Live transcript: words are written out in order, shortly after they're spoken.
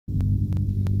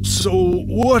So,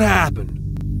 what happened?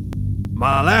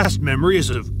 My last memory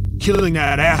is of killing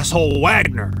that asshole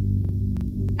Wagner.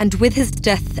 And with his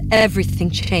death, everything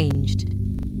changed.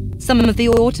 Some of the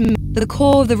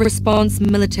core of the response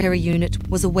military unit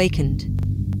was awakened.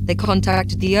 They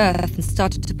contacted the Earth and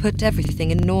started to put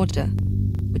everything in order,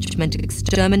 which meant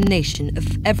extermination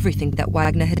of everything that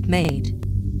Wagner had made,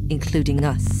 including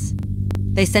us.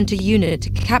 They sent a unit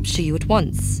to capture you at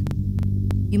once.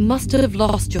 You must have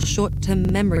lost your short-term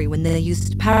memory when they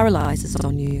used paralyzers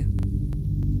on you.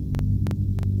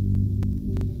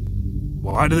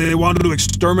 Why do they want to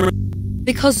exterminate?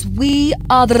 Because we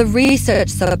are the research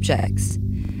subjects,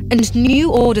 and new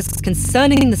orders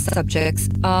concerning the subjects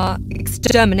are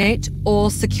exterminate or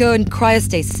secure in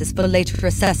cryostasis for later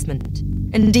assessment.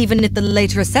 And even if the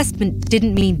later assessment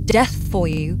didn't mean death for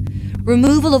you,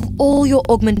 removal of all your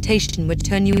augmentation would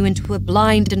turn you into a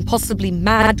blind and possibly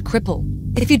mad cripple.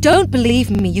 If you don't believe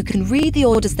me, you can read the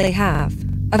orders they have.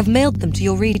 I've mailed them to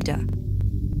your reader.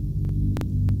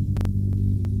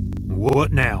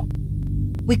 What now?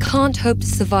 We can't hope to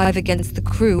survive against the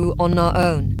crew on our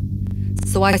own,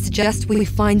 so I suggest we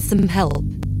find some help.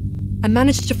 I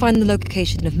managed to find the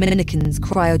location of Minikin's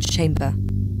cryo chamber.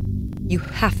 You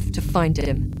have to find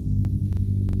him.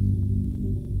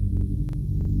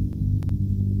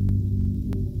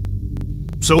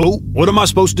 So, what am I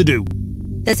supposed to do?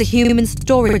 There's a human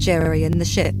storage area in the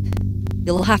ship.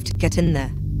 You'll have to get in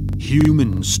there.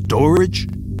 Human storage?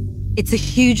 It's a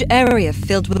huge area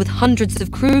filled with hundreds of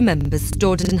crew members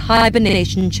stored in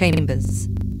hibernation chambers.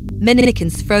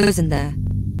 Minikin's frozen there.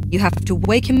 You have to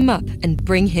wake him up and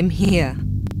bring him here.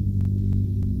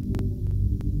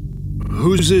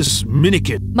 Who's this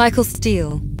Minikin? Michael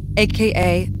Steele,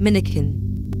 aka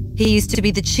Minikin. He used to be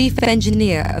the chief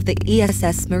engineer of the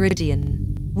ESS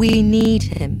Meridian. We need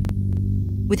him.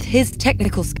 With his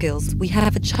technical skills, we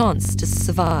have a chance to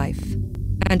survive.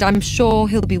 And I'm sure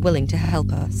he'll be willing to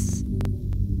help us.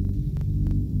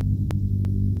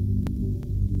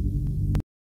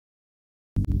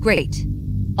 Great.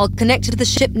 I'll connect to the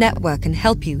ship network and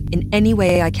help you in any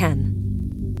way I can.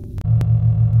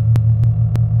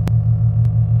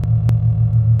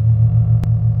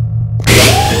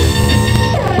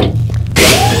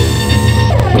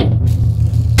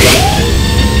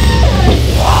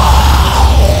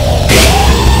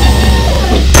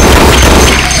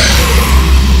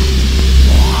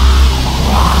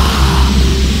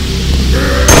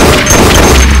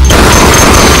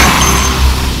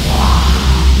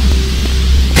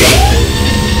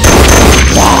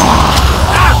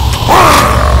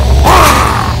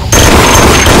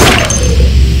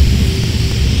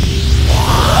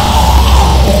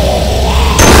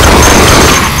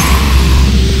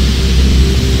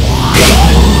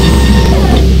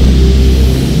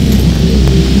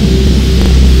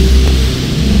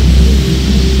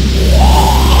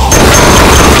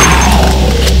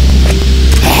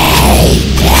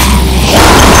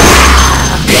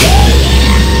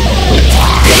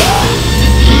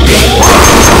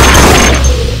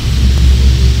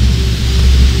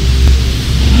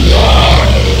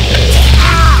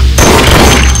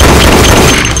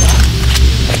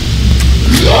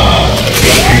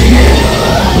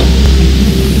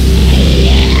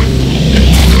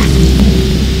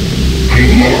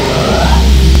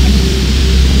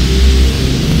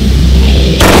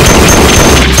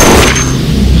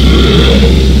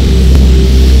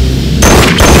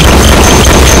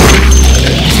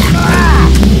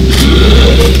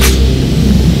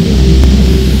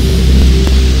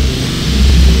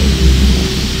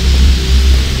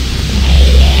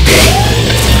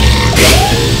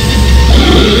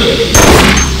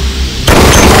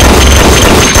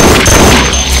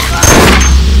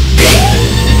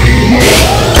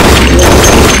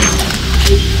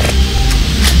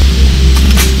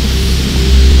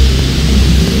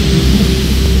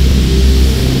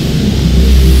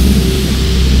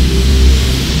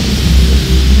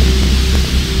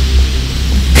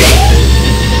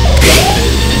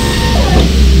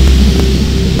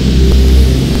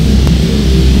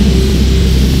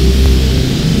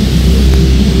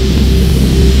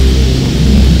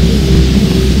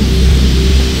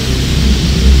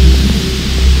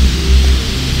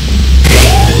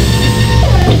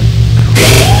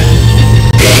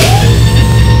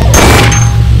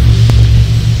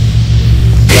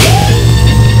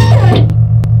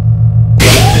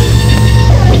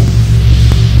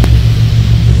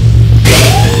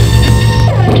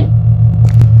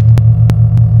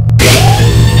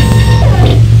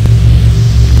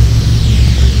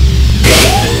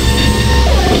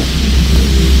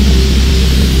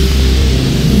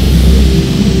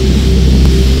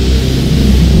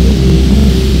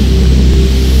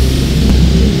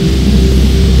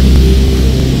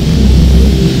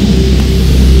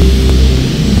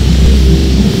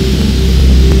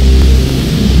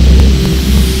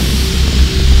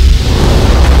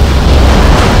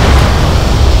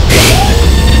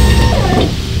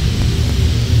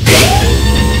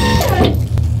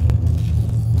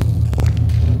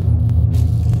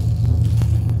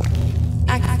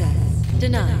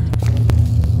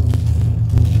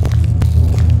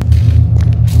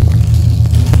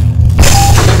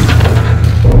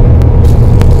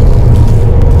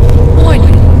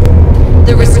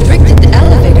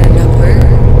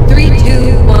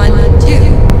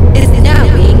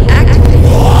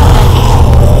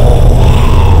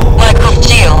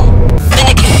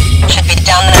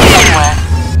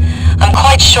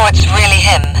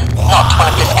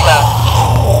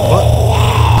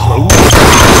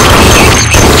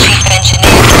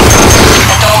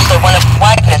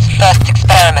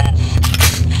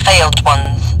 failed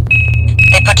ones.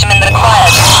 They put him in the choir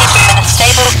to keep him in a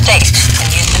stable state and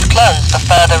used his clones for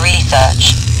further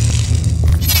research.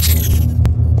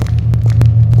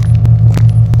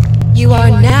 You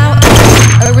are now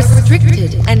in a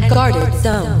restricted and guarded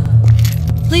zone.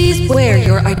 Please wear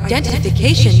your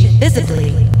identification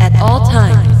visibly at all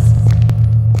times.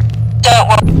 Don't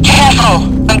worry. Careful!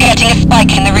 I'm getting a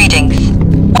spike in the readings.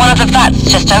 One of the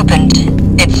vats just opened.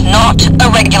 It's not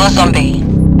a regular zombie.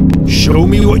 Show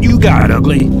me what you got,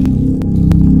 ugly.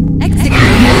 Execute.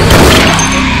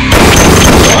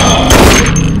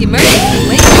 Emergency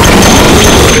wake.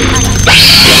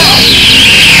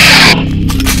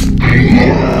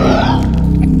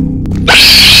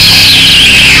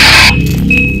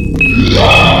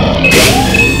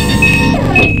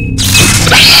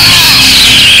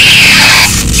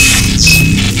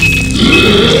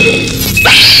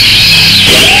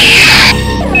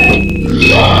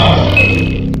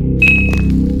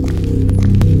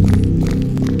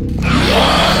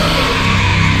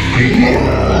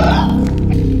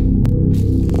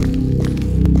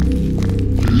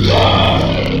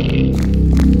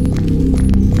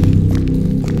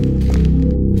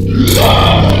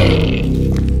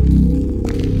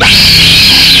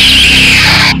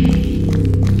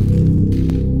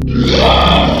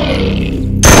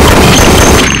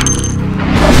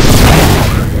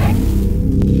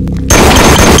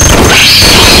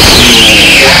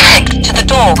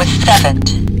 Was severed.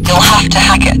 You'll have to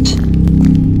hack it.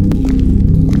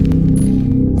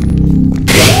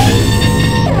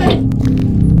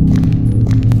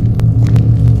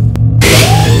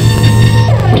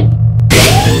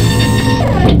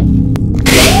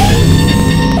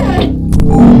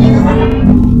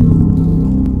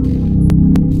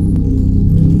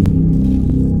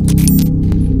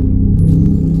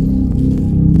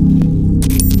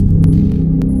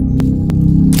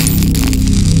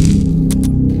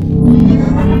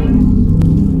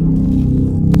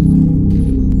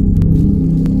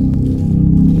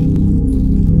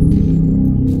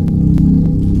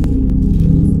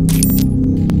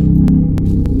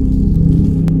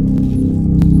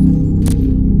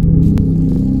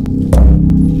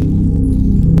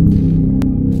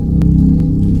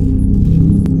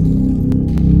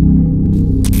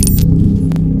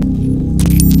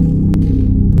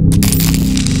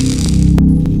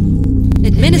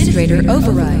 Administrator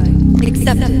override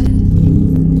accepted.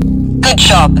 Good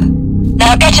job.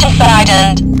 Now get inside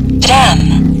and...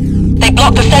 Damn! They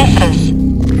blocked the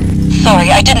sensors.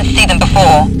 Sorry, I didn't see them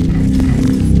before.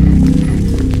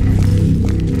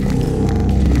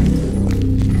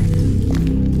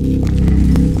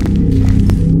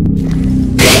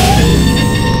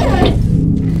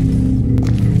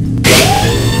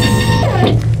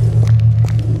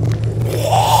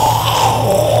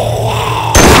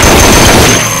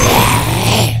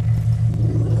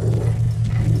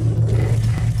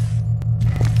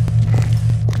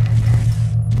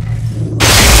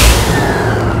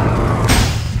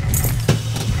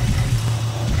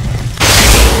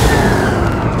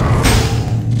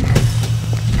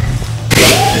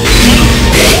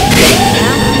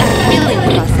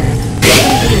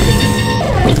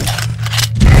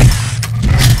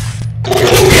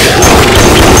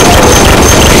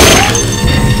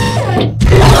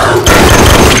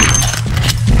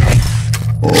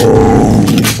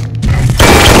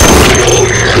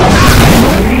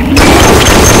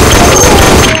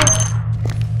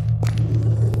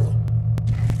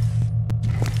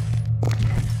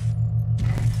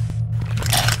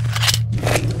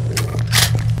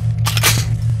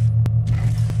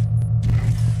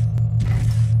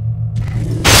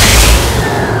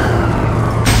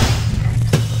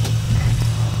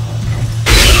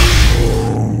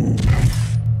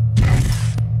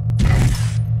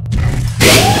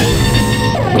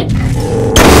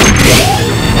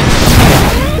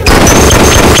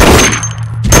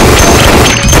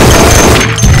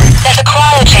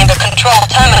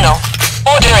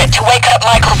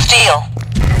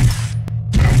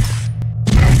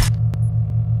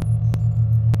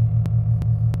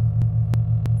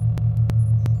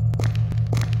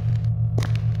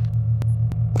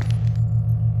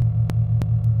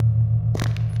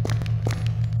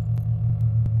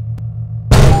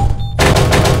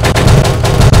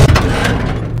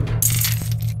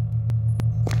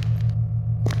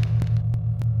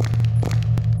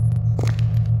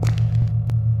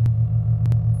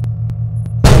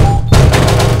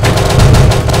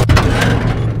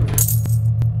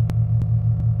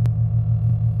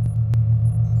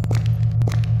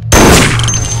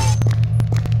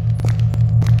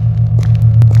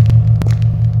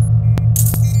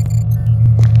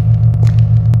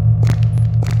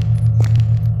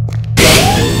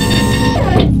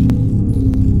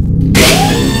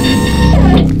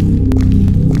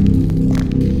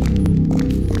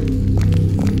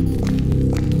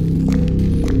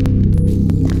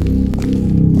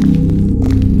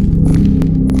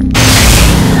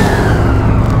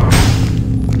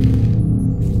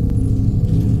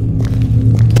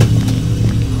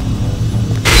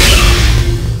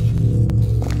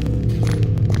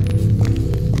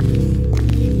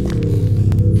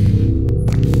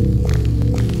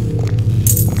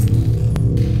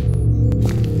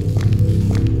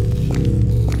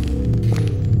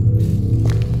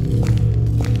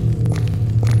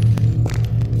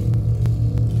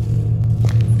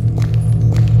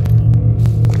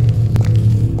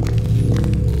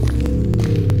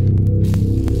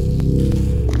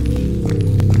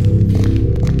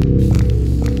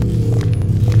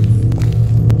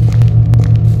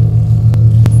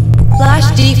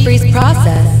 defreeze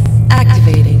process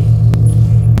activating.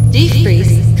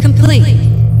 Defreeze complete.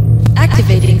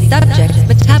 Activating subject's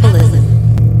metabolism.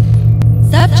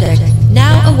 Subject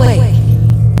now awake.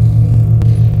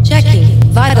 Checking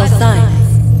vital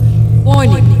signs.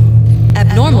 Warning.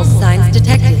 Abnormal signs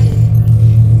detected.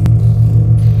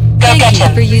 Thank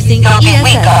you for using ESS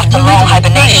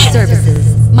Meridian Fire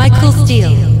Services. Michael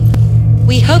Steele.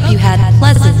 We hope you had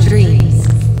pleasant dreams.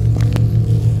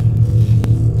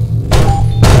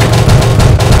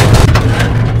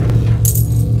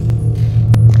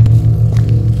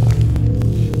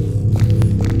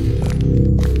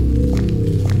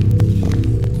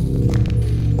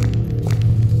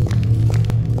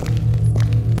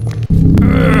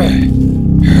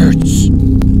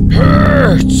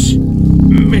 Hurts.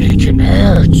 Mannequin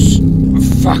hurts.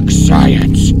 Fuck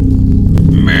science.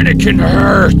 Mannequin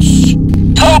hurts.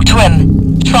 Talk to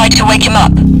him. Try to wake him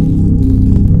up.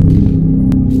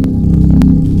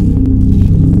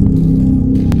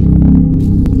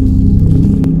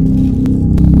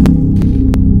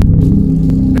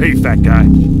 Hey, fat guy.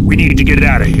 We need to get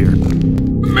out of here.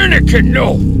 Mannequin,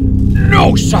 no.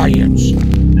 No science.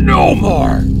 No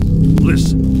more.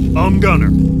 Listen, I'm Gunner.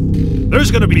 There's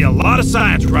gonna be a lot of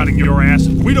science riding your ass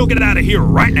if we don't get out of here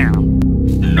right now.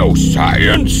 No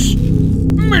science.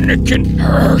 Mannequin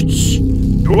hurts.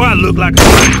 Do I look like a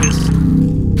scientist?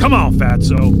 Come on,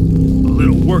 fatso. A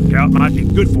little workout might be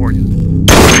good for you.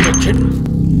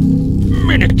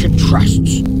 Mannequin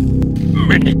trusts.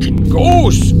 Mannequin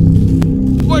goes.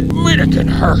 But mannequin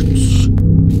hurts.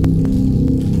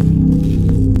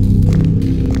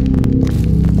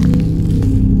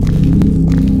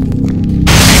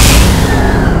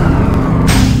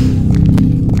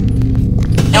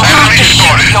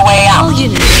 Your way out. All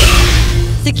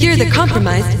units, secure the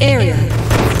compromised area.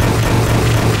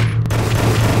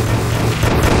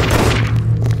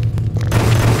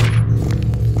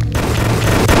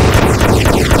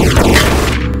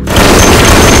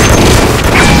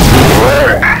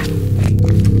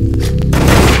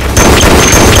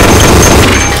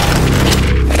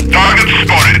 Target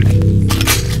spotted.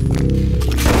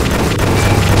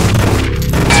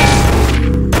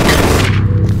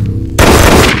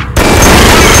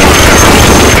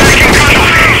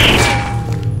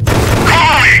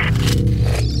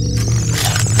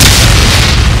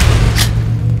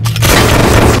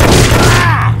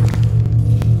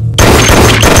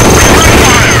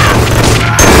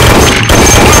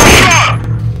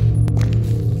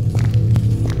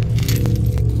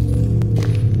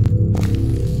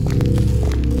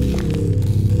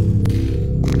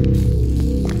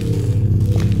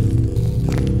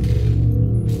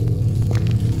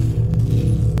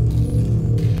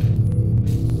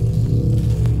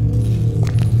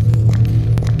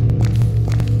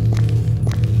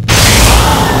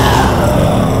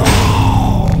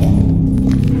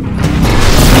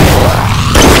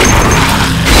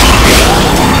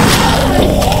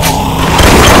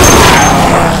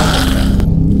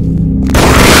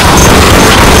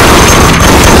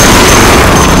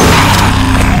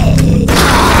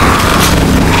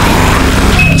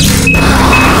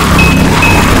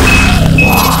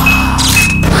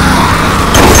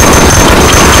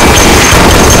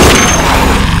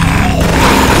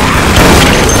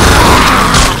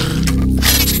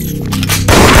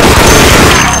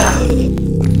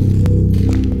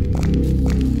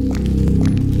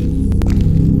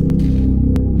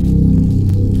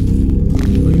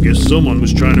 Someone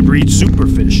was trying to breed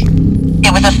superfish.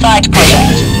 It was a side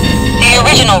project. The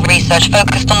original research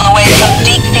focused on the way some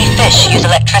deep-sea fish use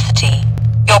electricity.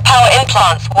 Your power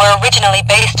implants were originally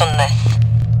based on this.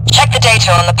 Check the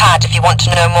data on the pad if you want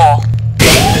to know more.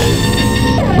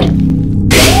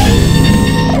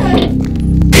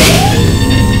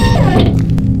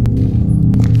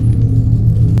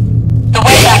 The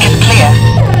way back is clear.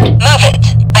 Move it.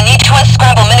 I need to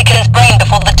unscramble Minikin's brain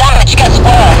before the damage gets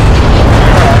worse.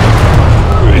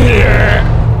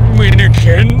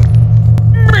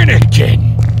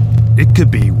 Mannequin. It could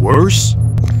be worse.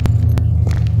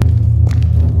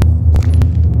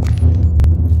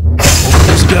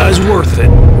 This guy's worth it.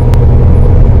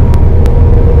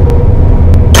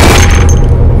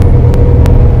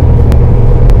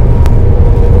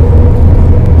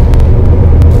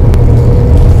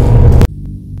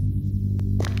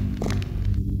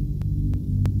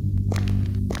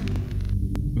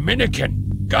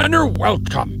 Mannequin, Gunner,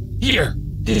 welcome. Here,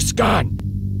 this gun.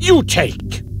 You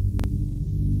take.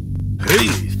 Hey,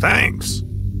 thanks.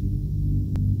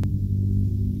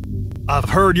 I've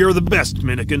heard you're the best,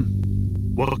 Minikin.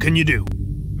 What can you do?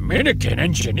 Mannequin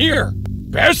engineer.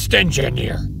 Best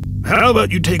engineer. How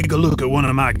about you take a look at one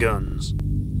of my guns?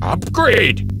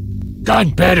 Upgrade!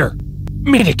 Gun better.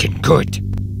 Minikin good.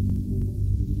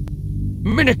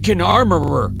 Minikin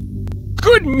armorer.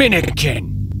 Good Minikin.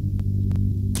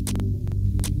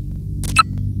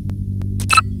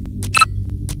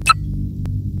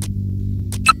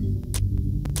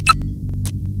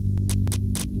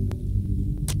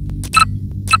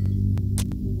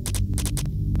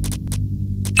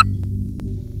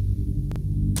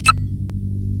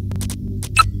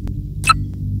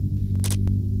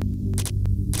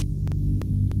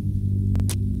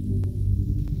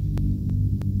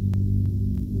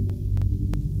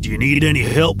 Do you need any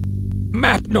help?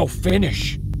 Map no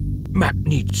finish. Map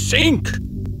needs sink.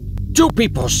 2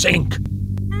 people sink.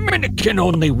 Minikin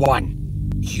only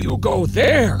 1. You go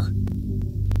there.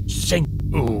 Sink.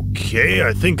 Okay,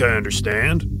 I think I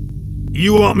understand.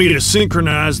 You want me to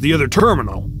synchronize the other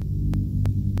terminal?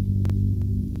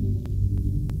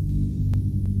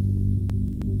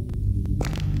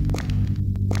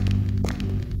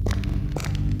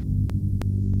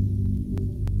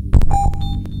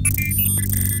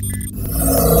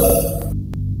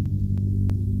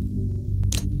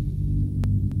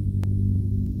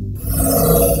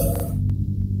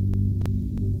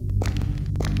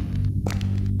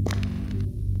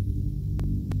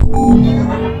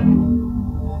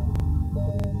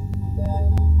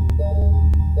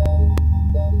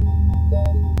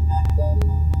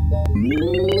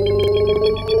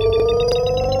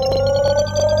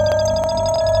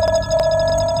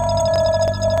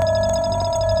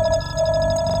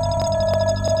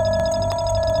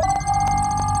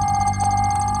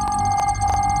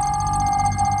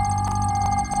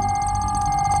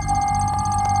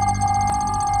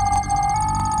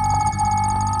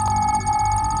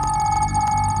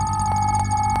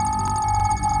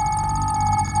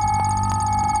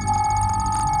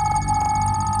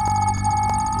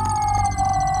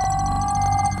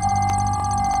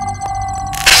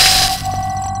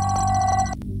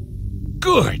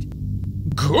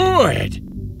 Good. Good.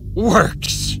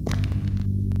 Works.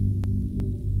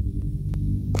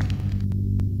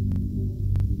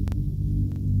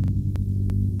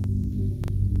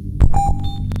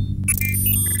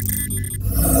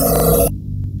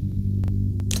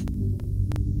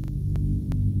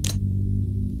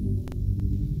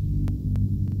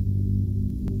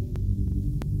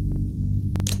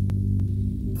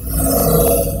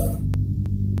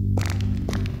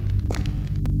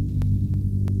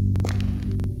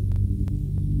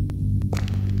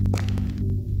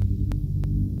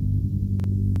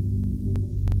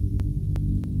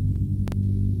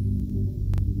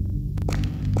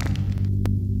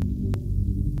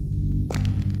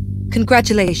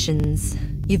 Congratulations.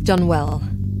 You've done well.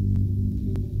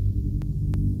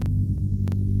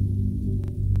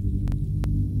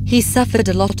 He suffered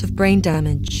a lot of brain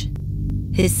damage.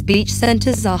 His speech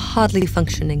centers are hardly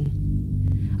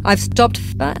functioning. I've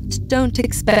stopped, but don't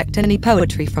expect any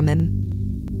poetry from him.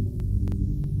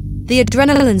 The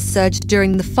adrenaline surge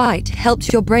during the fight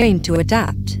helps your brain to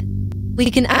adapt. We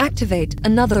can activate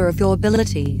another of your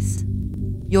abilities.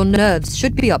 Your nerves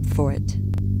should be up for it.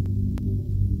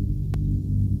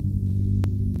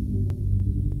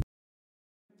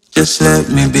 Just let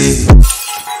me be.